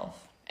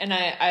itself. And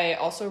I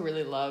also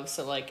really love,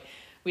 so, like,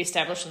 we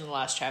established in the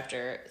last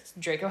chapter,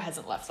 Draco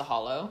hasn't left the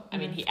Hollow. I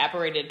mean, he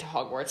apparated to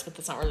Hogwarts, but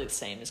that's not really the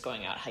same as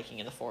going out hiking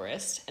in the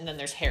forest. And then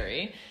there's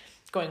Harry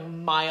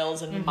going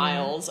miles and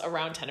miles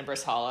around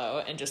Tenebrous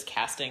Hollow and just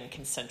casting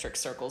concentric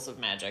circles of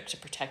magic to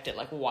protect it,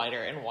 like,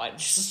 wider and wider.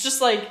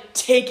 Just like,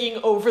 taking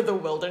over the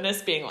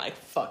wilderness, being like,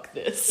 fuck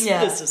this.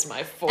 Yeah. This is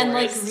my forest. And,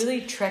 like,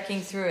 really trekking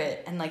through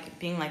it and, like,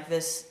 being like,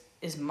 this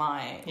is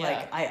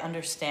like, I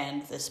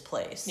understand this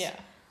place. Yeah.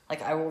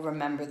 Like, I will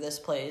remember this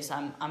place.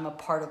 I'm a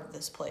part of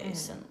this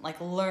place. And,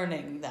 like,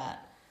 learning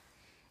that.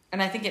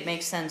 And I think it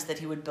makes sense that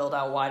he would build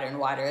out wider and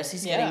wider as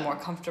he's getting more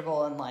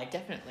comfortable and, like...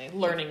 Definitely.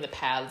 Learning the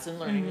paths and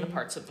learning the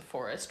parts of the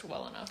forest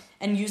well enough.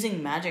 And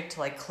using magic to,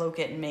 like, cloak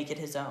it and make it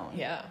his own.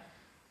 Yeah.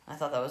 I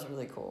thought that was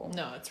really cool.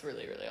 No, it's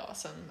really, really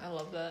awesome. I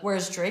love that.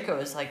 Whereas Draco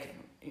is, like...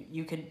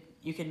 You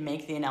could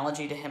make the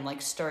analogy to him,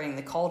 like, stirring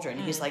the cauldron.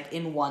 He's, like,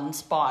 in one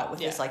spot with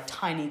this, like,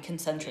 tiny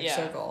concentric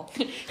circle.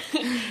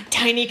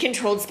 Tiny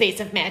controlled space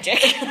of magic.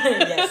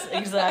 Yes,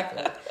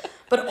 exactly.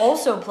 But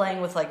also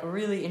playing with, like,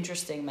 really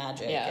interesting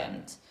magic. Yeah.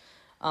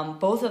 And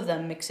both of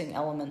them mixing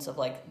elements of,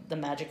 like, the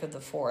magic of the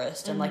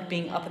forest and, like,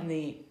 being up on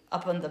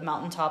the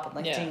mountaintop and,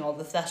 like, seeing all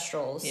the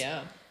thestrals.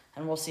 Yeah.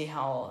 And we'll see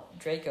how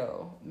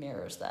Draco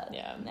mirrors that.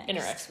 Yeah, next.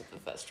 interacts with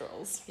the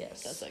thestrals.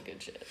 Yes. That's that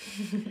good shit.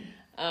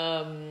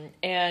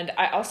 And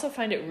I also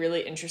find it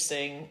really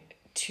interesting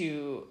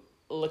to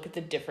look at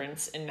the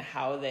difference in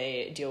how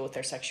they deal with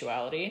their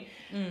sexuality.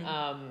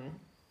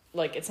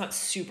 Like, it's not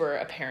super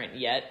apparent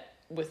yet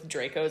with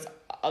Draco's,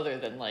 other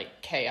than,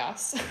 like,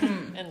 chaos.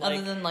 And, like,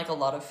 other than, like, a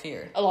lot of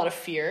fear. A lot of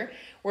fear.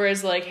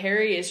 Whereas, like,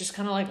 Harry is just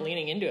kind of, like,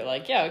 leaning into it.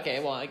 Like, yeah,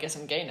 okay, well, I guess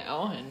I'm gay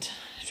now. And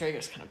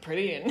Draco's kind of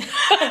pretty. And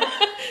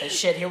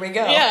shit, here we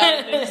go. Yeah,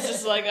 and it's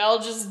just like, I'll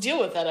just deal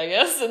with that, I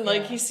guess. And,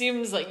 like, he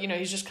seems like, you know,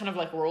 he's just kind of,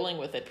 like, rolling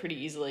with it pretty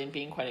easily and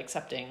being quite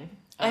accepting.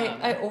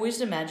 I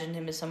always imagined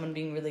him as someone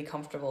being really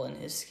comfortable in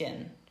his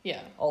skin.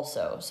 Yeah.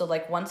 Also. So,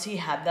 like, once he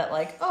had that,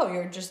 like, oh,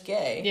 you're just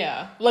gay.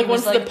 Yeah. Like,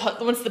 once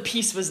the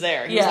piece was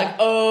there, he was like,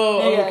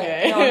 oh,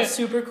 okay. No, I'm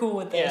super cool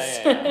with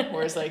this. Yeah.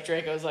 Whereas, like,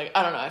 Draco's like,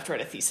 I don't know, I have to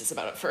write a thesis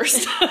about it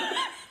first.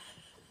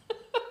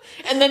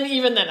 And then,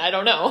 even then, I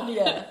don't know.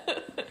 Yeah.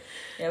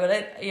 Yeah, but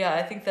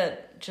I think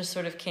that just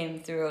sort of came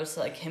through as,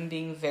 like, him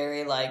being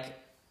very, like,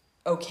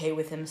 okay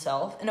with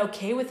himself and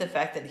okay with the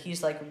fact that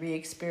he's, like,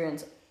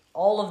 re-experienced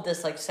all of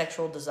this, like,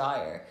 sexual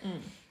desire.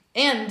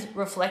 And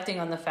reflecting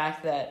on the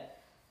fact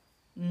that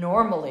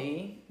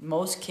normally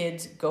most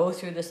kids go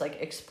through this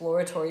like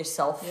exploratory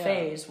self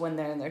phase when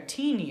they're in their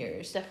teen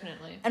years.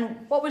 Definitely.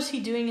 And what was he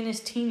doing in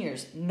his teen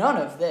years? None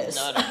of this.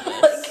 None of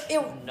this.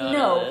 None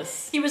of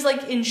this. He was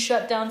like in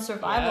shutdown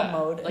survival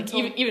mode. Like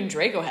even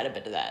Draco had a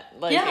bit of that,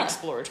 like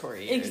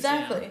exploratory years.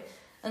 Exactly. Yeah.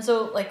 And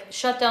so like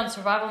shutdown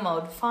survival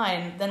mode,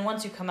 fine. Then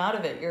once you come out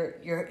of it,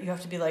 you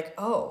have to be like,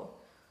 oh,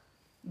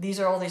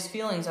 these are all these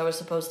feelings I was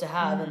supposed to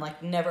have and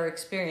like never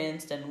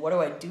experienced, and what do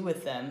I do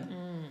with them?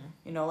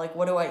 You know, like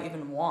what do I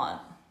even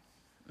want?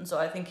 And so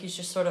I think he's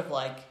just sort of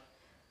like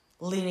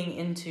leaning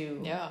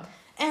into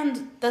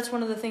And that's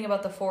one of the things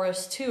about the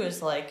forest too,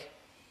 is like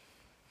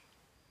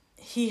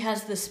he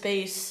has the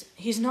space.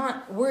 He's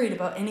not worried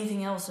about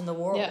anything else in the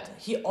world.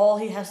 Yeah. All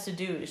he has to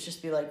do is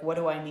just be like, what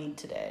do I need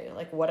today?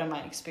 Like, what am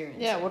I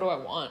experiencing? Yeah, what do I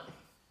want?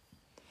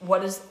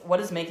 What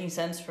is making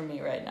sense for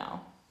me right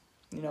now?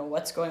 You know,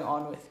 what's going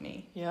on with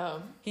me? Yeah.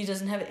 He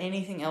doesn't have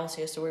anything else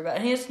he has to worry about.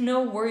 And he has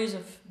no worries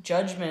of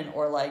judgment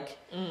or like,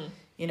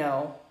 you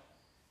know,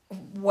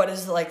 what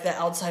is like the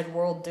outside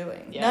world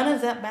doing. Yeah. None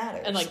of that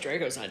matters. And like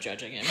Draco's not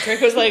judging him.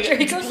 Draco's like,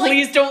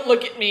 please don't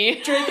look at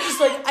me. Draco's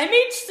like, I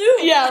made soup.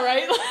 Yeah,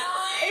 right?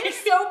 I'm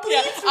so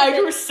pleased. I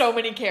grew so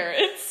many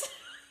carrots.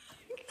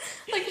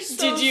 Like, so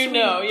did you sweet.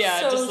 know? Yeah,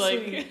 so just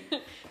like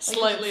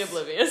slightly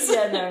oblivious.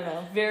 Yeah,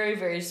 no. Very,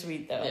 very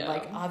sweet though. Yeah.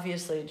 Like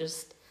obviously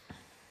just,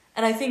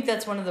 and I think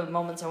that's one of the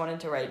moments I wanted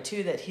to write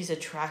too, that he's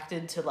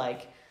attracted to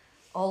like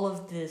all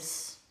of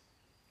this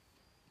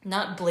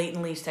not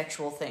blatantly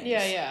sexual things.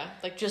 Yeah.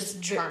 Like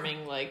just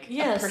charming, like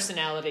a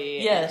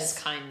personality and his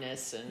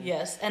kindness and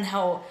and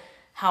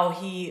how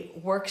he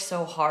works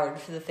so hard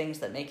for the things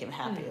that make him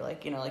happy.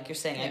 Like, you know, like you're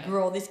saying, I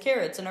grew all these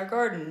carrots in our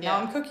garden. Now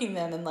I'm cooking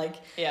them, and like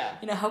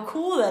you know how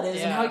cool that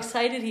is and how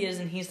excited he is,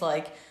 and he's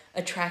like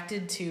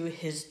attracted to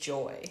his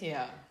joy.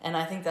 Yeah. And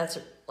I think that's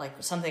like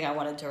something I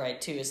wanted to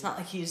write too. It's not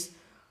like he's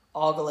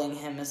ogling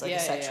him as like a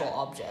sexual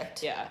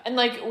object. Yeah. And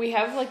like we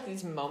have like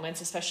these moments,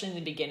 especially in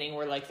the beginning,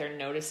 where like they're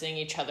noticing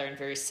each other in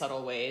very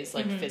subtle ways,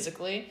 like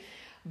physically,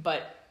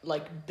 but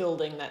like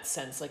building that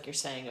sense, like you're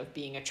saying, of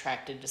being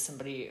attracted to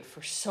somebody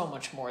for so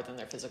much more than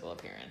their physical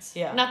appearance.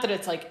 Yeah. Not that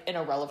it's like an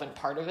irrelevant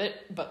part of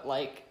it, but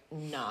like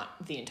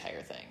not the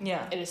entire thing.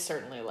 Yeah. It is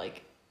certainly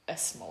like a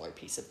smaller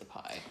piece of the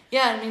pie.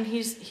 Yeah, I mean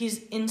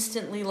he's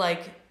instantly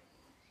like,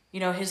 you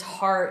know, his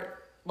heart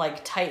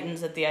like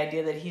tightens at the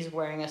idea that he's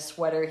wearing a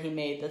sweater he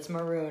made that's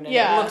maroon and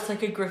it looks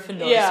like a Gryffindor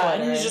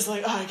sweater. And he's just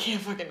like, oh, I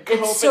can't fucking cope.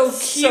 It's so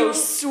cute. So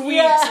sweet.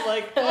 Yeah.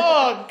 Like,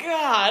 oh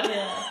god.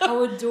 Yeah.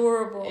 How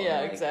adorable.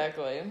 Yeah, like,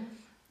 exactly.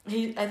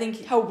 I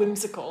think how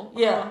whimsical.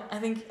 Yeah. I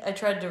think I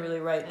tried to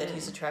really write that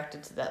he's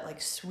attracted to that like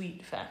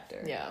sweet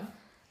factor. Yeah.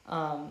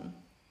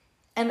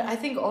 And I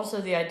think also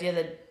the idea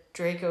that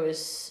Draco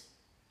is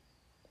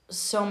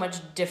so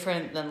much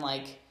different than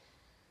like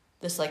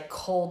this like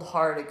cold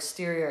hard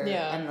exterior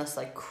and this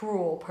like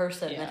cruel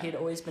person that he'd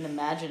always been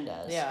imagined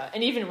as. Yeah,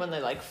 and even when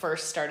they like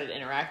first started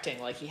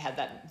interacting, like he had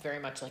that very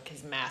much like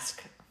his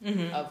mask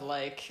of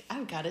like,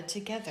 I've got it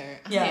together.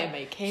 I am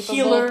a capable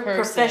healer, person.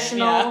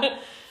 Professional.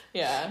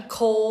 Yeah.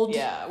 Cold.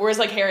 Yeah. Whereas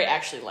like Harry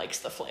actually likes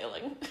the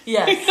flailing.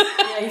 Yes.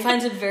 Yeah, he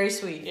finds it very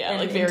sweet. Yeah, and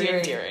like very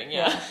endearing.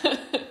 Yeah.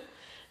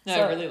 No,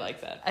 so I really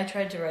like that. I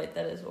tried to write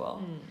that as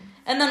well.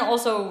 And then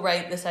also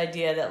write this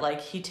idea that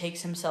like he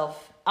takes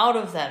himself out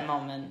of that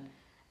moment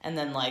and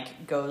then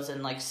like goes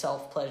and like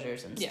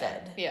self-pleasures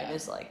instead. Yeah. It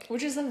is like,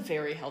 which is a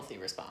very healthy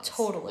response.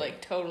 Totally.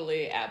 Like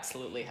totally,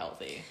 absolutely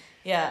healthy.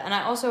 Yeah. And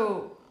I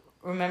also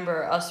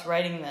remember us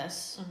writing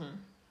this.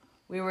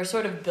 We were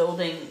sort of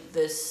building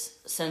this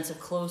sense of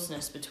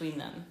closeness between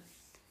them.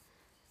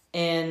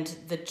 And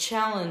the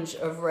challenge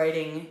of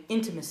writing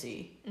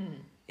intimacy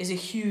is a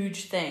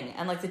huge thing.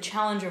 And like the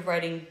challenge of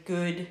writing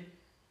good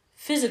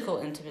physical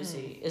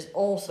intimacy is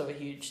also a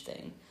huge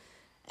thing.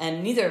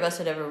 And neither of us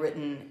had ever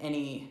written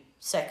any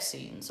sex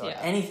scenes or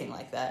anything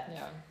like that.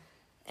 Yeah.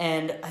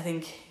 And I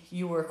think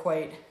you were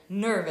quite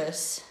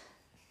nervous.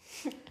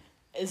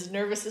 As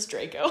nervous as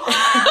Draco.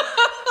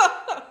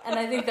 And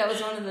I think that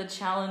was one of the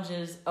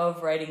challenges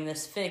of writing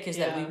this fic, is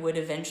that we would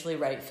eventually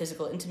write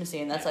physical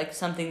intimacy, and that's like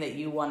something that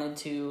you wanted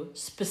to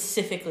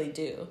specifically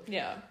do.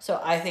 Yeah.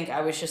 So I think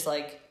I was just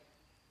like,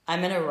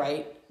 I'm gonna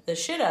write the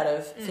shit out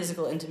of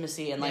physical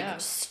intimacy and like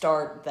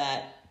start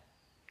that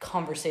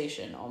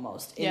conversation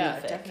almost in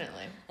the fic.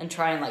 Definitely. And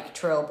try and like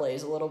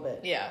trailblaze a little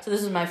bit. Yeah. So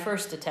this is my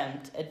first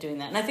attempt at doing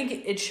that. And I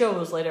think it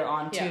shows later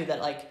on too that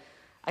like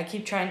I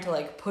keep trying to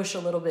like push a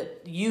little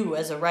bit you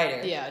as a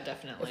writer. Yeah,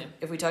 definitely.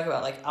 If we talk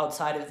about like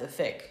outside of the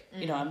fic,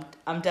 you know,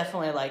 I'm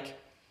definitely like,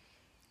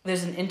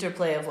 there's an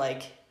interplay of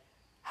like,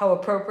 how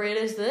appropriate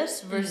is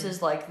this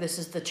versus like, this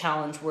is the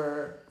challenge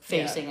we're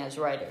facing as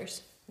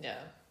writers. Yeah.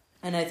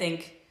 And I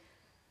think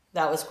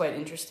that was quite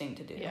interesting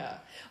to do. Yeah.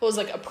 Well, it was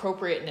like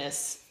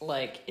appropriateness,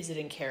 like, is it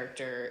in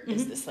character?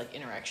 Is this like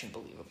interaction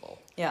believable?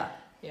 Yeah.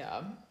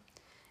 Yeah.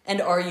 And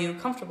are you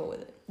comfortable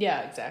with it?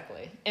 Yeah,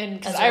 exactly. And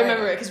because I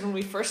remember it, because when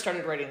we first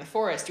started writing The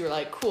Forest, you were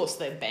like, cool, so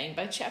they bang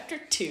by chapter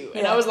 2.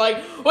 And I was like,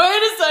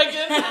 wait a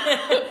second.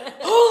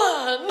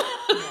 Hold on.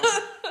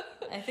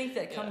 I think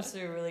that comes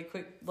through really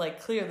quick,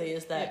 like clearly,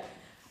 is that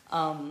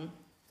I'm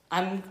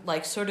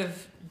like sort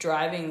of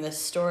driving this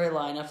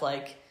storyline of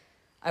like,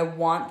 I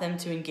want them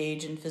to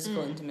engage in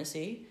physical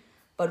intimacy,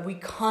 but we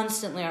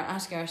constantly are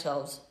asking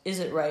ourselves, is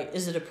it right?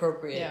 Is it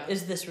appropriate? Yeah.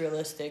 Is this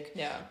realistic?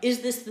 Yeah.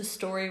 Is this the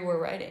story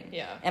we're writing?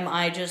 Yeah. Am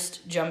I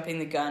just jumping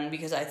the gun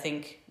because I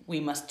think we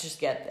must just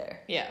get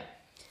there? Yeah.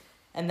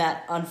 And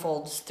that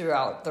unfolds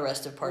throughout the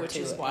rest of part 2. Which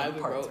is why we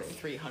wrote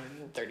 3.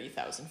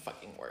 330,000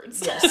 fucking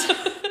words. Yes,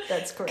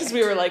 that's correct. Because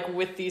we were like,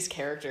 with these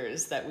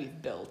characters that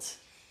we've built,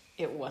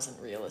 it wasn't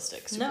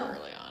realistic super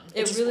early on.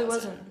 It just really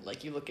wasn't.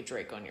 Like, you look at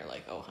Draco and you're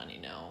like, oh, honey,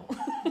 no.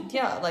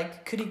 Yeah,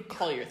 like, could he...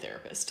 Call your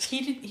therapist.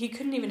 He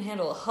couldn't even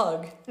handle a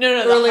hug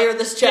earlier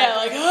this chapter. Yeah,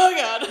 like, oh,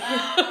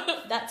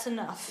 God. That's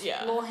enough.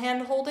 Yeah. A little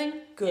hand-holding?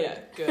 Good. Yeah,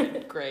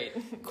 good. Great.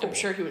 Cool. I'm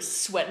sure he was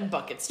sweating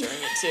buckets during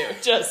it, too.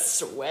 Just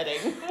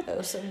sweating.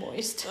 Oh, so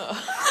moist.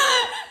 Oh.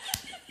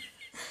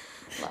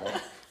 A lot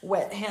of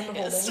wet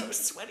hand-holding. Yeah, so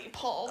sweaty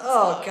palms.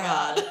 Oh,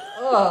 God.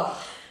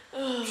 Oh.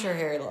 I'm sure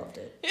Harry loved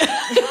it.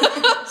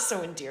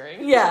 So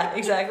endearing. Yeah,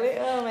 exactly.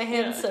 Oh, my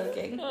hand's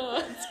soaking.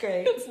 It's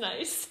great. It's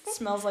nice. It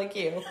smells like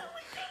you.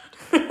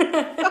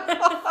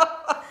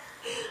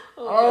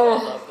 Oh,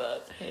 I love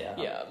that.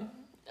 Yeah.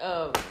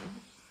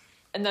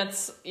 And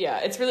that's,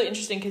 it's really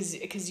interesting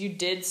because you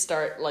did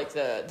start like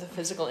the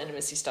physical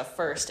intimacy stuff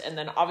first, and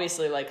then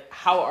obviously like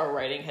how our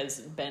writing has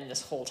been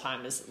this whole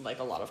time is like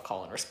a lot of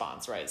call and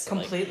response, right? So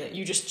completely. Like,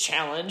 you just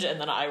challenge and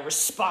then I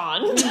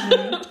respond.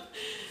 Mm-hmm.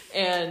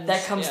 And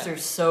that comes through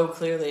so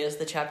clearly as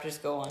the chapters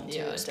go on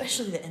too,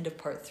 especially definitely. the end of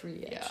part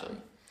 3 actually.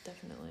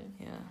 Definitely.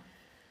 Yeah.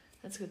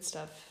 That's good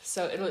stuff.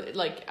 So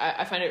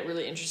I find it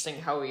really interesting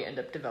how we end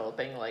up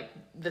developing like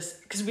this,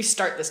 because we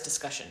start this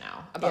discussion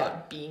now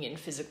about being in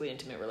physically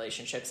intimate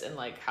relationships and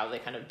like how they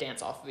kind of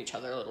dance off of each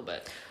other a little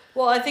bit.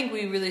 Well, I think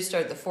we really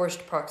start the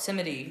forced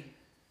proximity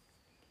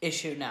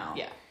issue now.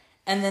 Yeah.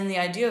 And then the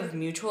idea of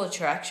mutual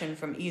attraction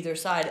from either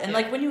side. And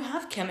like when you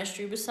have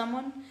chemistry with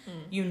someone,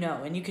 you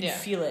know, and you can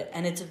feel it,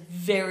 and it's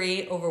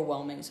very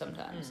overwhelming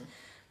sometimes.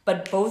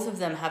 But both of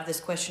them have this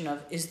question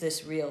of, is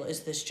this real? Is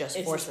this just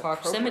forced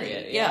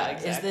proximity? Yeah,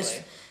 exactly.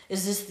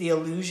 Is this the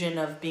illusion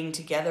of being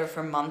together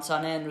for months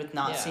on end with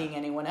not seeing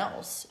anyone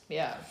else?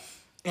 Yeah.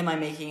 Am I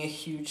making a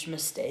huge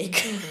mistake?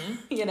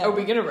 Mm-hmm. You know? Are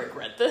we going to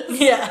regret this?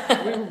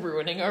 Yeah. Are we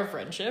ruining our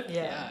friendship?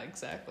 Yeah,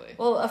 exactly.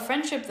 Well, a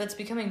friendship that's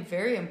becoming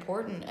very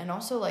important, and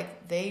also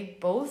like they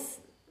both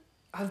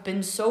have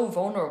been so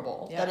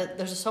vulnerable that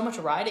there's so much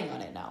riding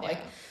on it now. Yeah. Like,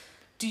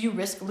 do you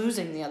risk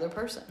losing the other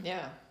person?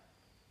 Yeah.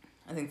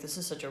 I think this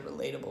is such a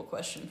relatable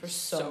question for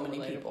so many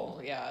people.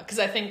 Yeah, because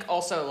I think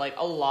also like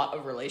a lot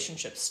of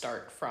relationships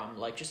start from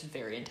like just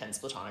very intense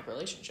platonic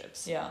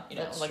relationships. Yeah, you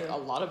know, that's like true. a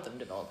lot of them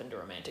develop into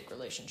romantic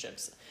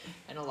relationships,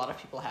 and a lot of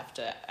people have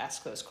to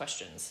ask those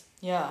questions.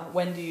 Yeah,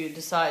 when do you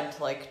decide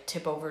to like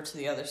tip over to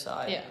the other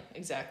side? Yeah,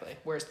 exactly.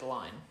 Where's the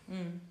line?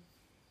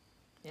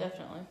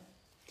 Definitely.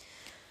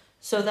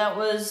 So that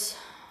was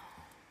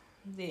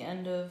the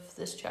end of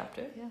this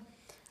chapter. Yeah.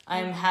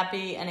 I'm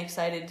happy and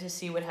excited to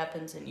see what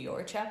happens in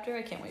your chapter.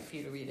 I can't wait for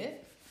you to read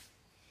it.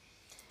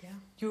 Yeah.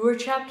 Your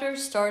chapter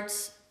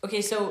starts...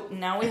 Okay, so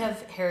now we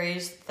have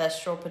Harry's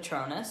Thestral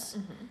Patronus,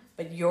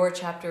 but your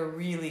chapter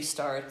really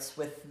starts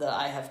with the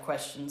I have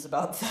questions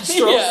about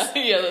Thestrals.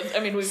 Yeah. I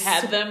mean, we've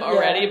had them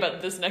already,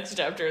 but this next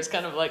chapter is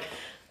kind of like,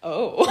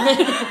 oh.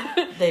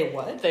 They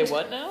what? They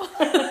what now?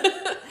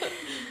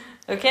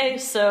 Okay,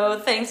 so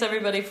thanks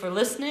everybody for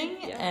listening.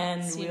 Yeah.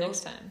 And see you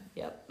next time.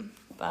 Yep.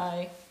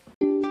 Bye.